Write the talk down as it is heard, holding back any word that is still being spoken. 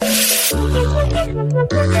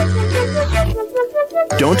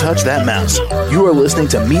Don't touch that mouse. You are listening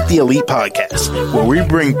to Meet the Elite Podcast, where we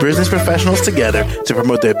bring business professionals together to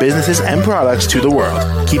promote their businesses and products to the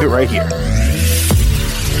world. Keep it right here.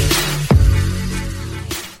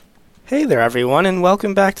 Hey there, everyone, and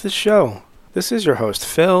welcome back to the show. This is your host,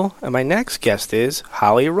 Phil, and my next guest is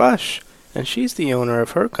Holly Rush, and she's the owner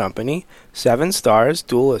of her company, 7 Stars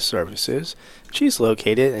Doula Services. She's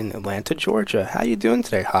located in Atlanta, Georgia. How you doing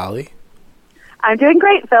today, Holly? I'm doing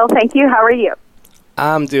great, Phil. Thank you. How are you?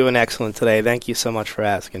 I'm doing excellent today. Thank you so much for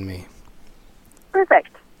asking me. Perfect.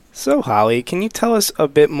 So, Holly, can you tell us a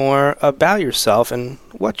bit more about yourself and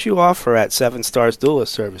what you offer at 7 Stars Doula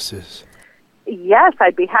Services? Yes,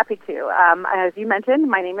 I'd be happy to. As you mentioned,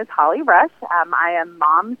 my name is Holly Rush. I am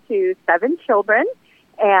mom to 7 children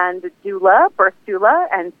and doula, birth doula,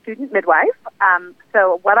 and student midwife.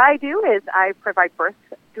 So what I do is I provide birth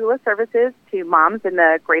doula services to moms in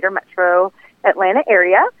the greater metro Atlanta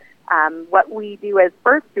area. What we do as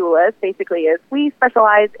birth doulas basically is we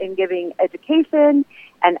specialize in giving education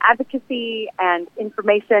and advocacy and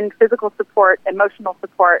information, physical support, emotional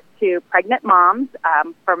support to pregnant moms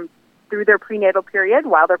through their prenatal period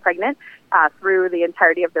while they're pregnant, through the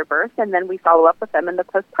entirety of their birth, and then we follow up with them in the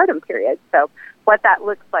postpartum period. So what that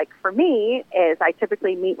looks like for me is I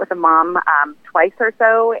typically meet with a mom twice or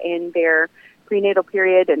so in their prenatal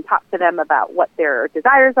period and talk to them about what their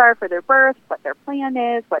desires are for their birth, what their plan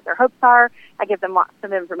is, what their hopes are. I give them lots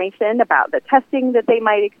of information about the testing that they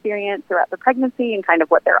might experience throughout the pregnancy and kind of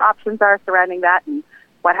what their options are surrounding that and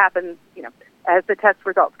what happens, as the test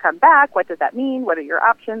results come back. What does that mean? What are your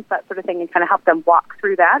options? That sort of thing, and kind of help them walk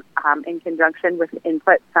through that in conjunction with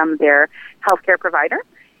input from their healthcare provider.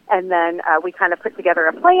 And then we kind of put together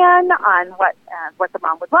a plan on what the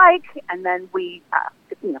mom would like, and then we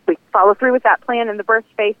follow through with that plan in the birth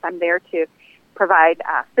space. I'm there to provide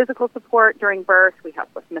physical support during birth. We help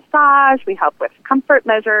with massage. We help with comfort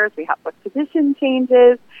measures. We help with position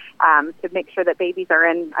changes to make sure that babies are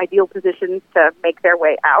in ideal positions to make their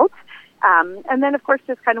way out. And then, of course,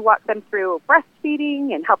 just kind of walk them through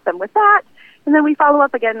breastfeeding and help them with that. And then we follow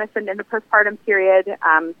up again in the postpartum period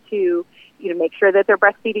to make sure that their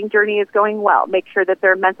breastfeeding journey is going well, make sure that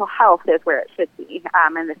their mental health is where it should be,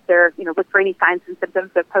 and if they're, look for any signs and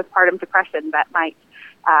symptoms of postpartum depression that might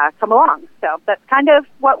come along. So that's kind of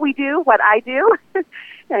what we do, what I do,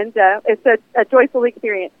 and it's a joyful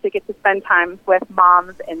experience to get to spend time with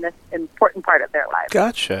moms in this important part of their lives.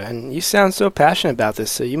 Gotcha, and you sound so passionate about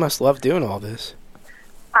this, so you must love doing all this.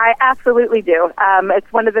 I absolutely do.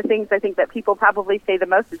 It's one of the things I think that people probably say the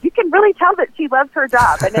most is you can really tell that she loves her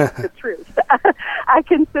job, and it's the truth. I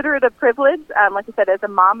consider it a privilege. Like I said, as a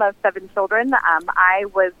mom of 7 children, I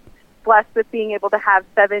was blessed with being able to have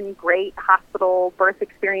 7 great hospital birth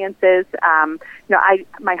experiences.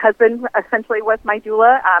 My husband essentially was my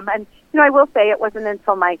doula, and I will say it wasn't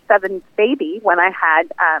until my 7th baby when I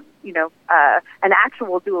had an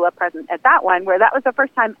actual doula present at that one, where that was the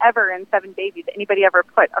first time ever in 7 babies anybody ever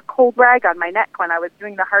put a cold rag on my neck when I was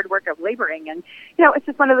doing the hard work of laboring. And it's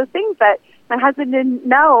just one of those things that my husband didn't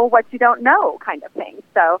know what you don't know kind of thing.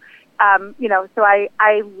 So so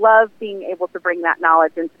I love being able to bring that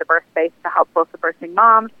knowledge into the birth space to help both the birthing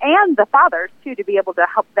moms and the fathers, too, to be able to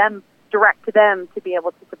help them, direct to them to be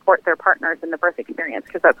able to support their partners in the birth experience.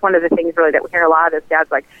 Because that's one of the things really that we hear a lot is dads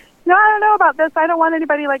like, I don't know about this. I don't want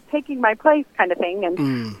anybody taking my place kind of thing.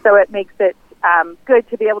 And so it makes it good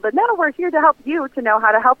to be able to know we're here to help you to know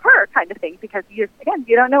how to help her kind of thing. Because, you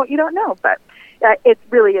don't know what you don't know. But it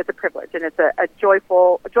really is a privilege, and it's a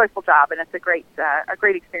joyful job, and it's a great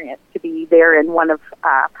experience to be there in one of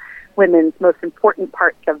women's most important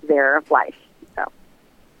parts of their life. So,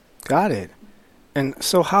 got it. And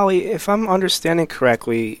so, Holly, if I'm understanding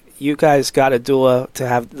correctly, you guys got a doula to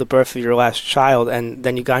have the birth of your last child, and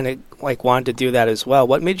then you kind of wanted to do that as well.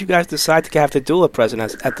 What made you guys decide to have the doula present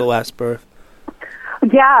at the last birth?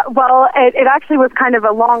 Yeah, well, it actually was kind of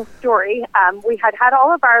a long story. We had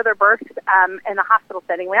all of our other births in a hospital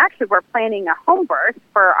setting. We actually were planning a home birth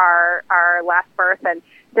for our last birth, and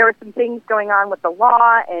there were some things going on with the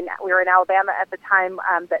law, and we were in Alabama at the time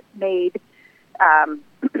that made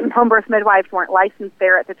home birth midwives weren't licensed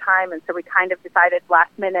there at the time, and so we kind of decided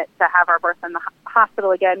last minute to have our birth in the hospital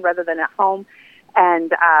again rather than at home.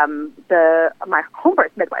 And my home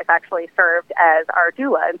birth midwife actually served as our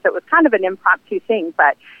doula, and so it was kind of an impromptu thing,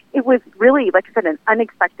 but it was really, like I said, an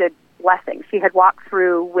unexpected blessing. She had walked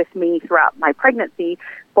through with me throughout my pregnancy,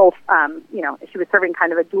 both, she was serving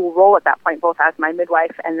kind of a dual role at that point, both as my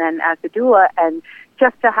midwife and then as the doula, and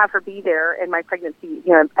just to have her be there in my pregnancy,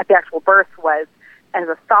 at the actual birth was as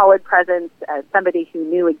a solid presence, as somebody who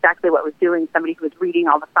knew exactly what was doing, somebody who was reading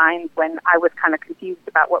all the signs when I was kind of confused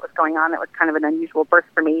about what was going on. It was kind of an unusual birth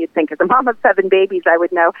for me. You'd think as a mom of 7 babies, I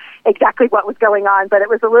would know exactly what was going on, but it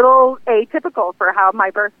was a little atypical for how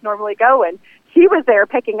my births normally go, and she was there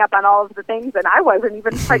picking up on all of the things, and I wasn't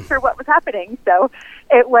even quite sure what was happening. So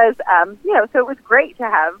it was, so it was great to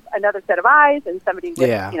have another set of eyes and somebody with,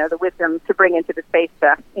 the wisdom to bring into the space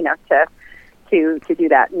to do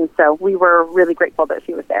that. And so we were really grateful that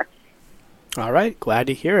she was there. All right. Glad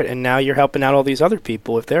to hear it. And now you're helping out all these other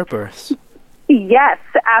people with their births. Yes,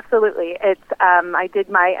 absolutely. It's I did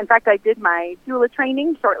my doula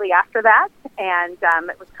training shortly after that, and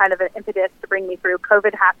it was kind of an impetus to bring me through.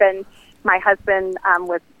 COVID happened. My husband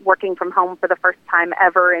was working from home for the first time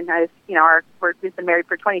ever, and we've been married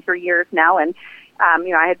for 23 years now, and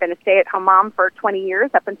I had been a stay-at-home mom for 20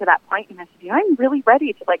 years up until that point, and I said, I'm really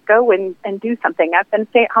ready to go and do something. I've been a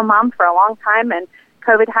stay-at-home mom for a long time, and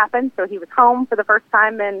COVID happened, so he was home for the first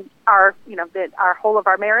time in our whole of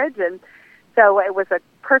our marriage, and so it was a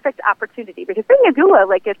perfect opportunity, because being a doula,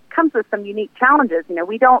 it comes with some unique challenges.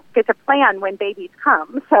 We don't get to plan when babies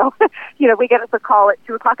come. So, we get a call at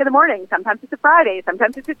 2 o'clock in the morning. Sometimes it's a Friday.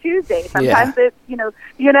 Sometimes it's a Tuesday. Sometimes it's, you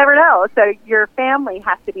never know. So your family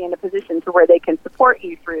has to be in a position to where they can support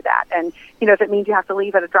you through that. And, if it means you have to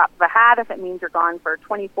leave at a drop of a hat, if it means you're gone for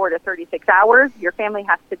 24 to 36 hours, your family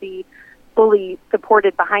has to be fully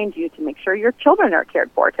supported behind you to make sure your children are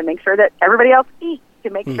cared for, to make sure that everybody else eats, to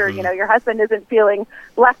make sure, your husband isn't feeling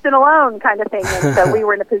left and alone kind of thing. And so we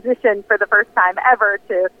were in a position for the first time ever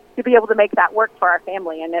to be able to make that work for our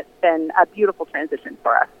family. And it's been a beautiful transition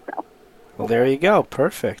for us. So. Well, there you go.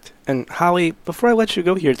 Perfect. And Holly, before I let you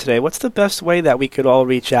go here today, what's the best way that we could all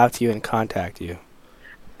reach out to you and contact you?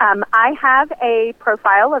 I have a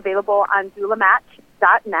profile available on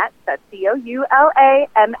doulamatch.net. That's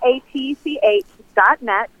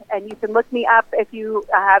DOULAMATCH.net. And you can look me up if you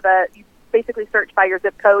have you basically search by your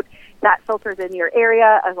zip code. That filters in your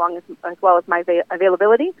area as well as my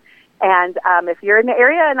availability. And if you're in the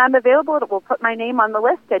area and I'm available, it will put my name on the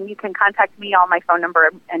list, and you can contact me. All my phone number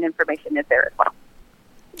and information is there as well.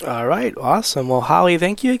 All right. Awesome. Well, Holly,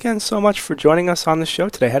 thank you again so much for joining us on the show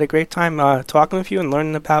today. I had a great time talking with you and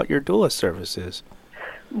learning about your doula services.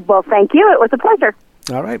 Well, thank you. It was a pleasure.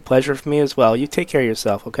 All right. Pleasure for me as well. You take care of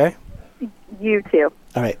yourself, okay? You too.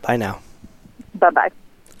 All right. Bye now. Bye-bye.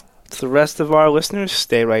 To the rest of our listeners,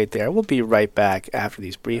 stay right there. We'll be right back after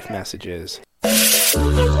these brief messages.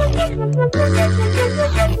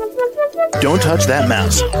 Don't touch that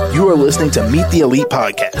mouse. You are listening to Meet the Elite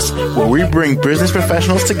Podcast, where we bring business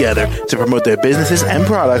professionals together to promote their businesses and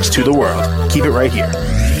products to the world. Keep it right here.